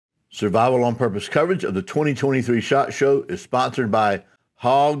Survival on Purpose coverage of the 2023 SHOT Show is sponsored by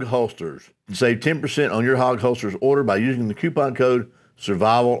Hog Holsters. You can save 10% on your Hog Holsters order by using the coupon code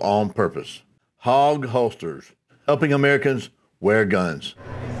Survival on Purpose. Hog Holsters, helping Americans wear guns.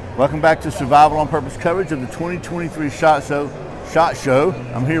 Welcome back to Survival on Purpose coverage of the 2023 SHOT Show.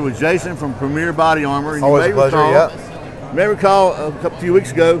 I'm here with Jason from Premier Body Armor. And always a pleasure, yeah. You may recall a few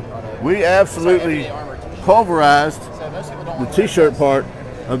weeks ago, we absolutely pulverized the t-shirt part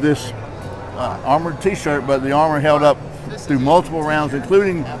of this armored t-shirt, but the armor held up through multiple rounds,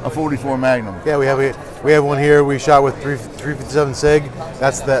 including a 44 Magnum. Yeah, we have one here. We shot with 357 SIG.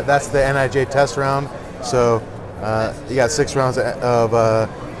 That's the NIJ test round. So you got 6 rounds of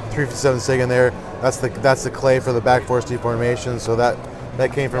 357 SIG in there. That's the clay for the back force deformation. So that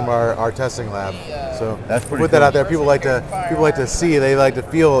came from our testing lab. So that's pretty put that out there. People like to see. They like to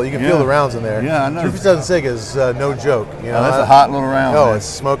feel. You can feel the rounds in there. Yeah, I know. 357 SIG is no joke. You know, that's a hot little round. Oh, man. It's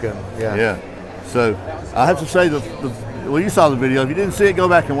smoking. Yeah. Yeah. So I have to say well, you saw the video. If you didn't see it, go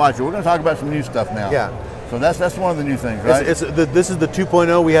back and watch it. We're going to talk about some new stuff now. Yeah. So that's one of the new things, right? This is the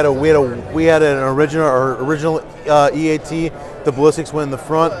 2.0. We had an original EAT. The ballistics went in the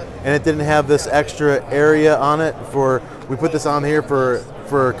front, and it didn't have this extra area on it. We put this on here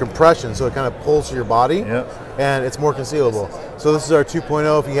for compression, so it kind of pulls to your body. Yep. And it's more concealable. So this is our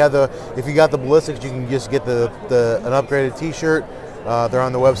 2.0. If you got the ballistics, you can just get an upgraded T-shirt. They're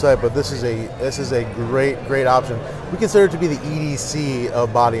on the website, but this is a great option. We consider it to be the EDC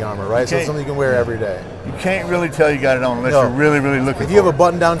of body armor, right? So it's something you can wear every day. You can't really tell you got it on unless you're really looking for it. If you have a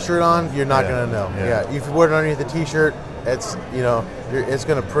button-down shirt on, you're not going to know. Yeah. If you wear it underneath the T-shirt, it's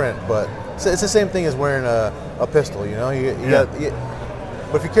going to print. But it's the same thing as wearing a pistol. You know,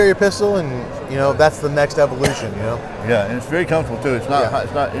 but if you carry a pistol, and that's the next evolution. You know. Yeah, and it's very comfortable too. It's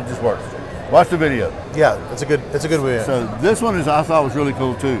not. It just works. Watch the video. Yeah, it's a good video. So this one I thought was really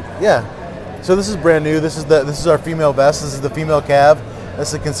cool too. Yeah. So this is brand new. This is our female vest. This is the female cav.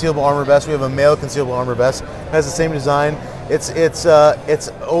 That's the concealable armor vest. We have a male concealable armor vest. It has the same design. It's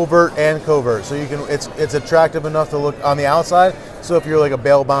overt and covert. So it's attractive enough to look on the outside. So if you're like a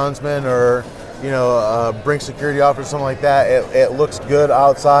bail bondsman or bring security officer or something like that, it looks good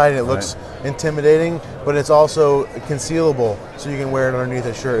outside. It looks intimidating, but it's also concealable, so you can wear it underneath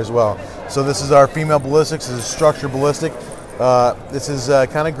a shirt as well. So this is our female ballistics. This is structured ballistic. This is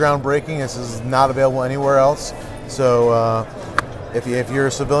kind of groundbreaking. This is not available anywhere else. So if you're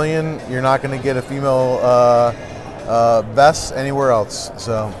a civilian, you're not going to get a female vest anywhere else.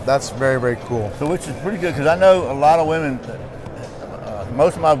 So that's very cool. So which is pretty good, because I know a lot of women.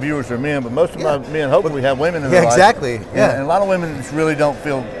 Most of my viewers are men, but most of my men hopefully have women in their life. Exactly. Yeah, and a lot of women just really don't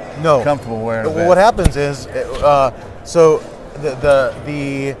feel comfortable wearing a vest. What happens is, so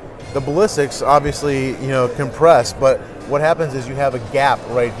the ballistics obviously compress, but what happens is you have a gap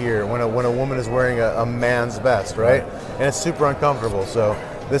right here when a woman is wearing a man's vest, right? And it's super uncomfortable. So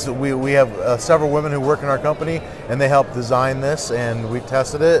we have several women who work in our company, and they helped design this, and we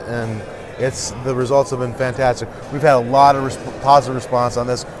tested it, and the results have been fantastic. We've had a lot of positive response on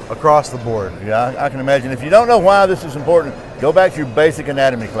this across the board. Yeah, I can imagine. If you don't know why this is important, go back to your basic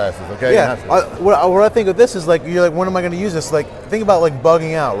anatomy classes, okay? Yeah. What I think of this is you're like, when am I going to use this? Like, think about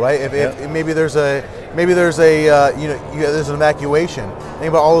bugging out, right? If maybe there's an evacuation. Think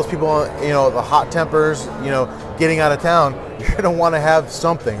about all those people on, the hot tempers, getting out of town. You're going to want to have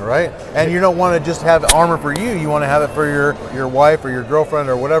something, right? And you don't want to just have armor for you. You want to have it for your wife or your girlfriend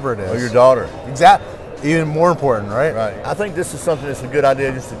or whatever it is. Or your daughter. Exactly. Even more important, right? Right. I think this is something that's a good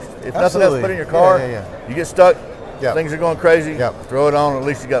idea. Just if nothing else, put in your car. You get stuck. Things are going crazy. Throw it on. At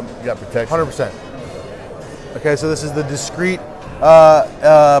least you got protection. 100%. Okay, so this is the discrete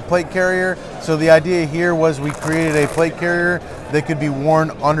plate carrier. So the idea here was we created a plate carrier that could be worn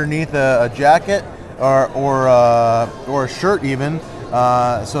underneath a jacket or a shirt even.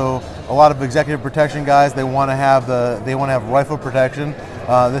 So a lot of executive protection guys, they want to have rifle protection.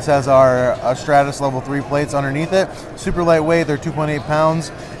 This has our Stratus level 3 plates underneath it. Super lightweight, they're 2.8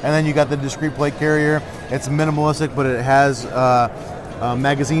 pounds. And then you got the discrete plate carrier. It's minimalistic, but it has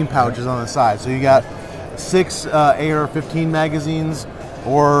magazine pouches on the side. So you got 6 AR-15 magazines,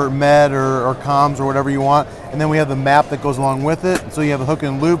 or med or comms or whatever you want. And then we have the map that goes along with it. So you have a hook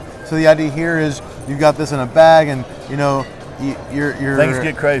and loop. So the idea here is you've got this in a bag, and things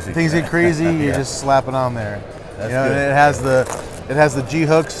get crazy. Things get crazy. You just slap it on there. That's good. And it has the G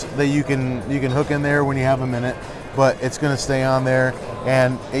hooks that you can hook in there when you have them in it, but it's going to stay on there.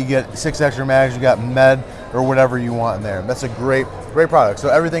 And you get 6 extra mags. You got med or whatever you want in there. That's a great Great product. So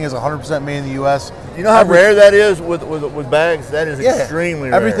everything is 100% made in the U.S. You know how rare that is with bags? That is extremely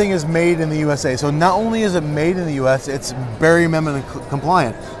rare. Everything is made in the USA. So not only is it made in the U.S., it's Berry Amendment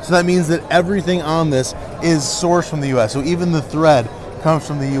compliant. So that means that everything on this is sourced from the U.S. So even the thread comes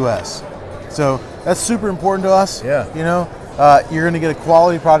from the U.S. So that's super important to us. Yeah. You know, you're going to get a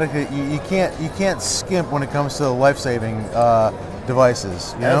quality product that you can't skimp when it comes to life-saving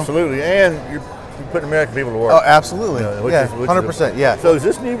devices. You know? Absolutely, and you're putting American people to work. Oh, absolutely. Which 100%. Yeah. So is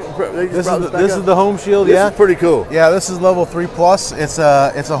this new? This is the home shield. This is pretty cool. Yeah, this is level 3+.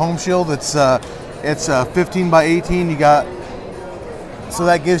 It's a home shield. It's 15 by 18. You got, so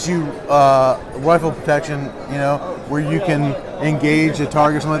that gives you rifle protection. You know, where you can engage a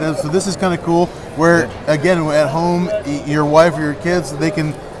target or something like that. So this is kind of cool. Where again, at home, your wife or your kids, they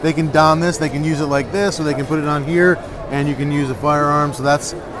can don this. They can use it like this, or they can put it on here, and you can use a firearm. So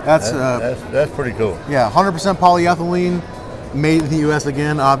that's pretty cool. Yeah, 100% polyethylene, made in the U.S.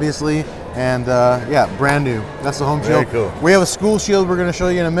 again, obviously, and yeah, brand new. That's the home shield. Very cool. We have a school shield we're going to show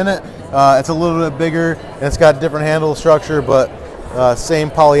you in a minute. It's a little bit bigger, and it's got different handle structure, but same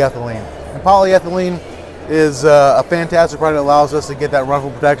polyethylene. And polyethylene is a fantastic product that allows us to get that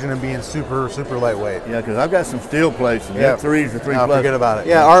rifle protection and being super, super lightweight. Yeah, because I've got some steel plates, and they're 3s or 3+. Forget about it.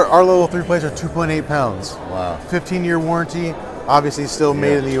 Yeah, our level 3 plates are 2.8 pounds. Wow. 15-year warranty. Obviously still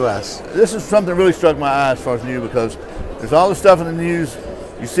made in the U.S. This is something that really struck my eye as far as new, because there's all the stuff in the news.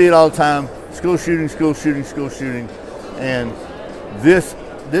 You see it all the time. School shooting, school shooting, school shooting. And these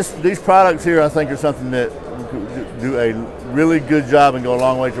products here, I think, are something that do a really good job and go a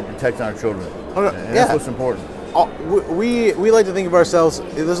long way to protecting our children. And that's what's important. We like to think of ourselves,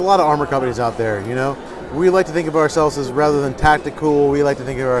 there's a lot of armor companies out there, you know. We like to think of ourselves as, rather than tactical, we like to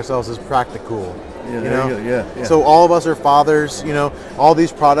think of ourselves as practical. Yeah, you there know? you go. Yeah. So all of us are fathers, you know. All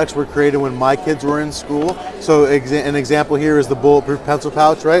these products were created when my kids were in school. So an example here is the bulletproof pencil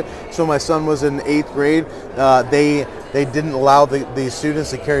pouch, right? So my son was in 8th grade. They didn't allow the students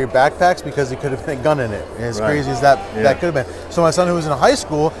to carry backpacks because he could have been a gun in it. And as crazy as that could have been. So my son, who was in high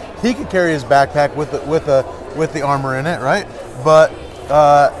school, he could carry his backpack with the armor in it, right? But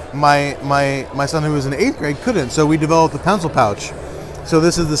my son, who was in 8th grade, couldn't. So we developed the pencil pouch. So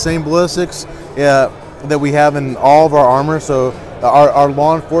this is the same ballistics that we have in all of our armor. So our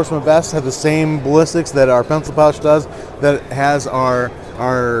law enforcement vests have the same ballistics that our pencil pouch does, that has our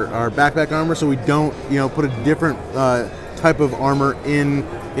backpack armor. So we don't, you know, put a different type of armor in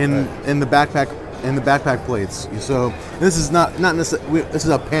the backpack plates. So this is not necessarily, this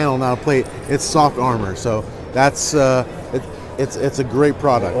is a panel, not a plate. It's soft armor. So that's it's a great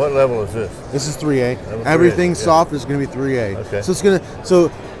product. What level is this? This is 3A. Level 3A, Everything soft is going to be 3A. Okay. So it's going to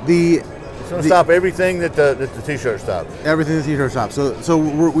stop everything that the t-shirt stops. Everything the t-shirt stops. So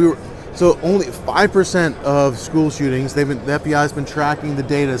only 5% of school shootings. The FBI has been tracking the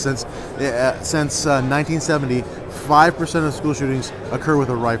data since 1970. 5% of school shootings occur with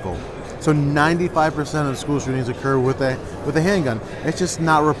a rifle. So 95% of school shootings occur with a handgun. It's just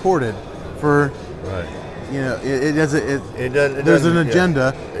not reported for. Right. You know, there's an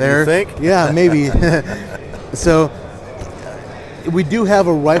agenda there. You think? Yeah, maybe. So we do have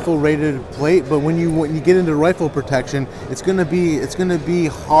a rifle rated plate, but when you get into rifle protection, it's going to be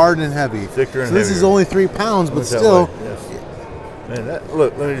hard and heavy. Thicker and so this heavier. is only 3 pounds, but still. Yes. Man,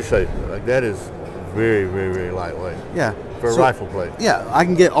 look, let me just say, like, that is very, very, very lightweight. Yeah. For a rifle plate. Yeah, I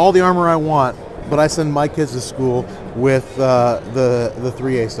can get all the armor I want, but I send my kids to school with the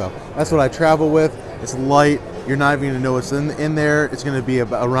 3A stuff. That's what I travel with. It's light. You're not even going to know what's in there. It's going to be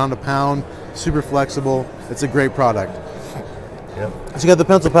around a pound. Super flexible. It's a great product. Yep. So you got the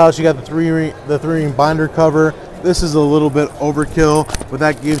pencil pouch. You got the three-ring binder cover. This is a little bit overkill, but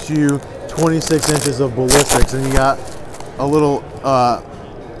that gives you 26 inches of ballistics, and you got a little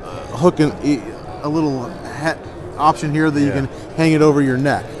hook and a little option here that you can hang it over your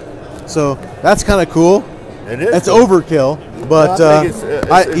neck. So that's kind of cool. It is. It's overkill, but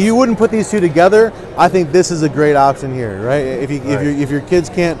you wouldn't put these two together. I think this is a great option here, right? If your kids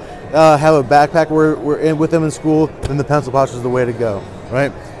can't have a backpack with them in school, then the pencil pouch is the way to go,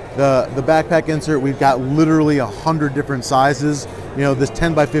 right? The backpack insert, we've got literally 100 different sizes. You know, this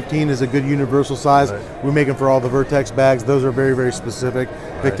 10 by 15 is a good universal size. Right. We make them for all the Vertex bags. Those are very, very specific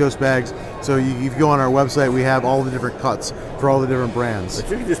Victos bags. So if you go on our website, we have all the different cuts for all the different brands.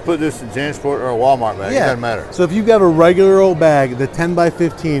 But you can just put this in JanSport or a Walmart bag. Yeah. It doesn't matter. So if you've got a regular old bag, the 10 by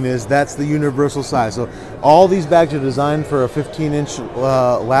 15 that's the universal size. So all these bags are designed for a 15-inch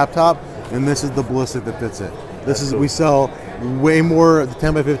laptop, and this is the ballistic that fits it. We sell way more of the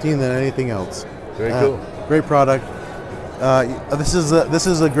 10 by 15 than anything else. Very cool. Great product. This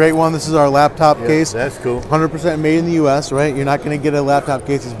is a great one. This is our laptop case. That's cool. 100% made in the U.S. Right? You're not going to get a laptop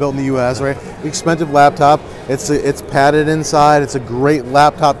case that's built in the U.S. Right? Expensive laptop. It's padded inside. It's a great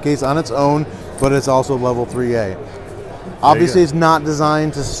laptop case on its own, but it's also level 3A. Obviously, it's not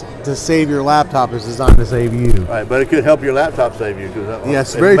designed to save your laptop. It's designed to save you. Right, but it could help your laptop save you.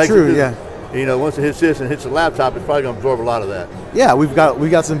 Yes, very true. Yeah. You know, once it hits this and hits the laptop, it's probably going to absorb a lot of that. Yeah, we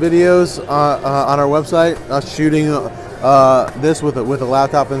got some videos on our website, us shooting this with a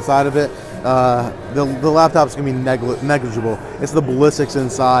laptop inside of it. The laptop's going to be negligible. It's the ballistics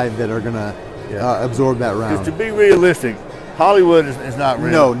inside that are going to absorb that round. Because to be realistic, Hollywood is not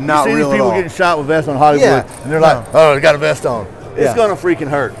real. No, not real at all. You see these people getting shot with vests on Hollywood, and they're like, oh, they got a vest on. It's going to freaking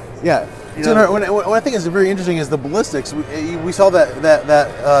hurt. Yeah. What I think is very interesting is the ballistics. We saw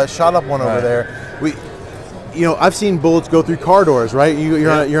that shot up one over there. I've seen bullets go through car doors, right? You're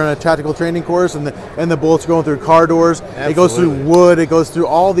on a tactical training course, and the bullets going through car doors. Absolutely. It goes through wood. It goes through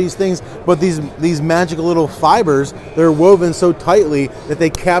all these things. But these magical little fibers, they're woven so tightly that they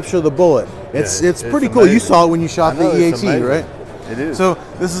capture the bullet. It's pretty cool. Amazing. You saw it when you shot the EAT, right? It is. So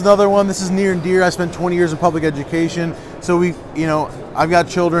this is another one. This is near and dear. I spent 20 years in public education, so I've got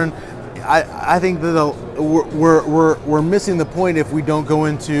children. I think that we're missing the point if we don't go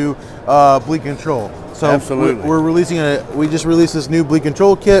into bleed control. So absolutely, we just released this new bleed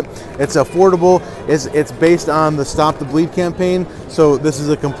control kit. It's affordable. It's based on the Stop the Bleed campaign. So this is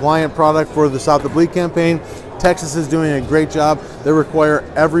a compliant product for the Stop the Bleed campaign. Texas is doing a great job. They require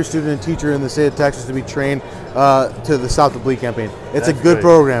every student and teacher in the state of Texas to be trained to the Stop the Bleed campaign. It's a good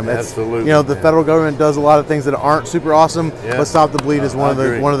program. Absolutely. The federal government does a lot of things that aren't super awesome, but Stop the Bleed is one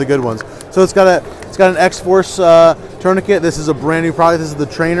of the good ones. So it's got an X-Force tourniquet. This is a brand new product. This is the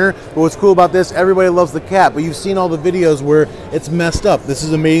trainer. But what's cool about this, everybody loves the cap, but you've seen all the videos where it's messed up. This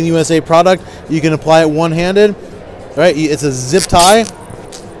is a made in USA product. You can apply it one-handed. Right? It's a zip tie,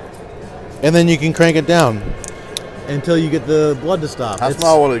 and then you can crank it down until you get the blood to stop. How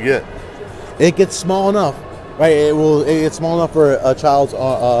small will it get? It gets small enough, right? It's small enough for a child's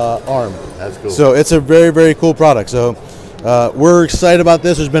arm. That's cool. So it's a very, very cool product. So we're excited about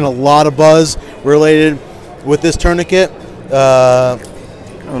this. There's been a lot of buzz related with this tourniquet. Oh,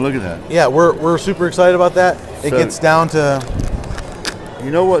 look at that. Yeah, we're super excited about that. It gets down to.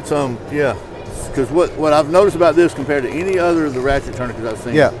 You know what's because what I've noticed about this compared to any other of the ratchet tourniquets I've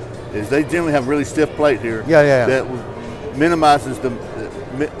seen. Is they generally have really stiff plate here. That minimizes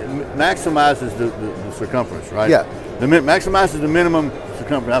maximizes the circumference, right? Yeah. Maximizes the minimum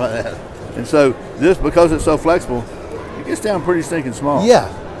circumference. How about that? And so this, because it's so flexible, it gets down pretty stinking small. Yeah.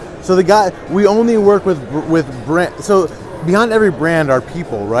 So we only work with brand. So behind every brand are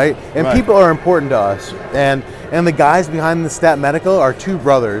people, right? And people are important to us. And the guys behind the Stat Medical are two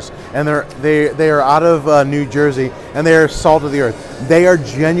brothers, and they are out of New Jersey, and they are salt of the earth. They are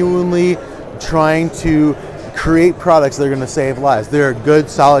genuinely trying to create products that are going to save lives. They're good,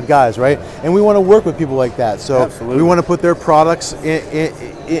 solid guys, right? And we want to work with people like that. So we want to put their products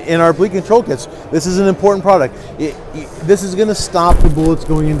in our bleed control kits. This is an important product. This is going to stop the bullets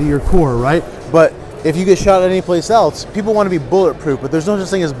going into your core, right? But if you get shot any place else, people want to be bulletproof, but there's no such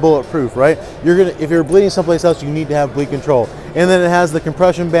thing as bulletproof, right? If you're bleeding someplace else, you need to have bleed control. And then it has the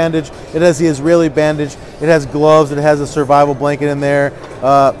compression bandage, it has the Israeli bandage, it has gloves, it has a survival blanket in there.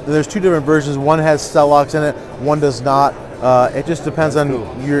 There's two different versions. One has Celox in it, one does not. It just depends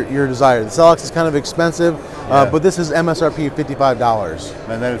on your desire. The Celox is kind of expensive, but this is MSRP $55.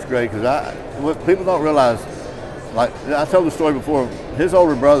 Man, that is great, because what people don't realize, like I told the story before, his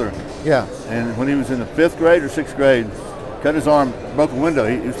older brother, and when he was in the 5th grade or 6th grade, cut his arm, broke a window.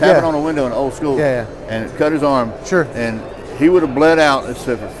 He was tapping on a window in old school, and it cut his arm. And he would have bled out,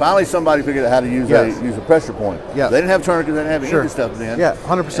 etc. Finally, somebody figured out how to use a pressure point. They didn't have tourniquets, they didn't have any of this stuff then.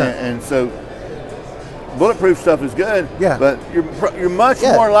 100%. And so, bulletproof stuff is good. But you're much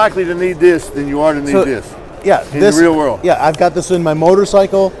more likely to need this than you are to need this. In the real world. I've got this in my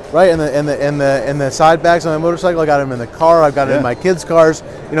motorcycle, right? In the side bags on my motorcycle. I got them in the car. I've got it in my kids' cars.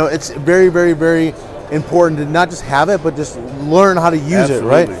 It's very, very, very important to not just have it, but just learn how to use it,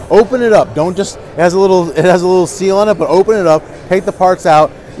 right? Open it up. Don't just it has a little seal on it, but open it up. Take the parts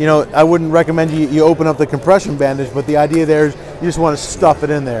out. I wouldn't recommend you open up the compression bandage, but the idea there is you just want to stuff it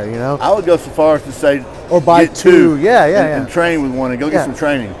in there. I would go so far as to say, or buy two. And train with one and go get some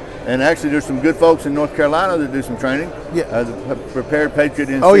training. And actually, there's some good folks in North Carolina that do some training. The Prepared Patriot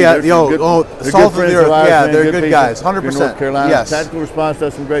Institute. Oh yeah, salt of the earth. They're good guys. 100%. North Carolina. Tactical Response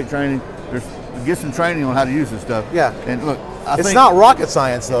does some great training. Get some training on how to use this stuff. And look, it's not rocket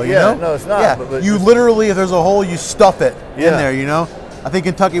science though. You know? No, it's not. But you literally, if there's a hole, you stuff it in there. I think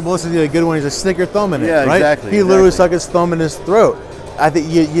Kentucky Bliss is a good one. He's a stick your thumb in it, Yeah, right? exactly. He literally stuck his thumb in his throat. I think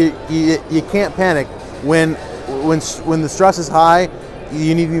you can't panic when the stress is high.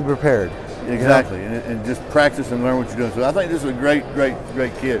 You need to be prepared. Exactly, and just practice and learn what you're doing. So I think this is a great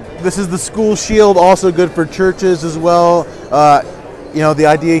kit. This is the school shield, also good for churches as well. You know, the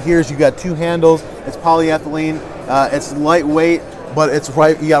idea here is you got 2 handles. It's polyethylene. It's lightweight, but it's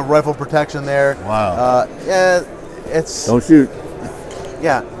you got rifle protection there. Wow. Yeah, it's. Don't shoot.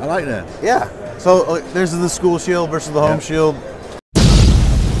 Yeah. I like that. Yeah. So there's the school shield versus the home shield.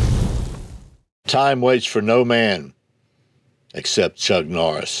 Time waits for no man except Chuck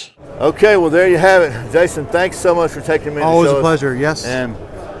Norris. Okay, well there you have it. Jason, thanks so much for taking me. Always a pleasure, yes. And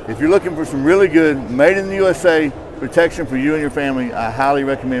if you're looking for some really good, made in the USA protection for you and your family, I highly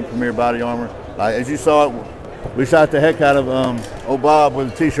recommend Premier Body Armor. As you saw it, we shot the heck out of old Bob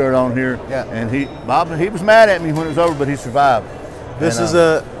with a t-shirt on here. Yeah. And he was mad at me when it was over, but he survived. This is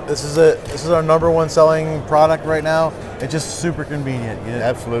our #1 selling product right now. It's just super convenient.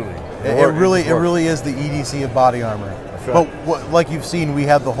 Absolutely. It really is the EDC of body armor. Right. But like you've seen, we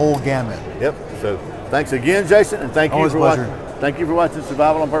have the whole gamut. Yep. So thanks again, Jason, and thank you for watching. Thank you for watching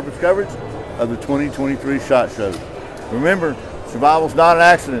Survival on Purpose coverage of the 2023 SHOT Show. Remember, survival's not an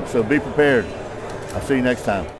accident, so be prepared. I'll see you next time.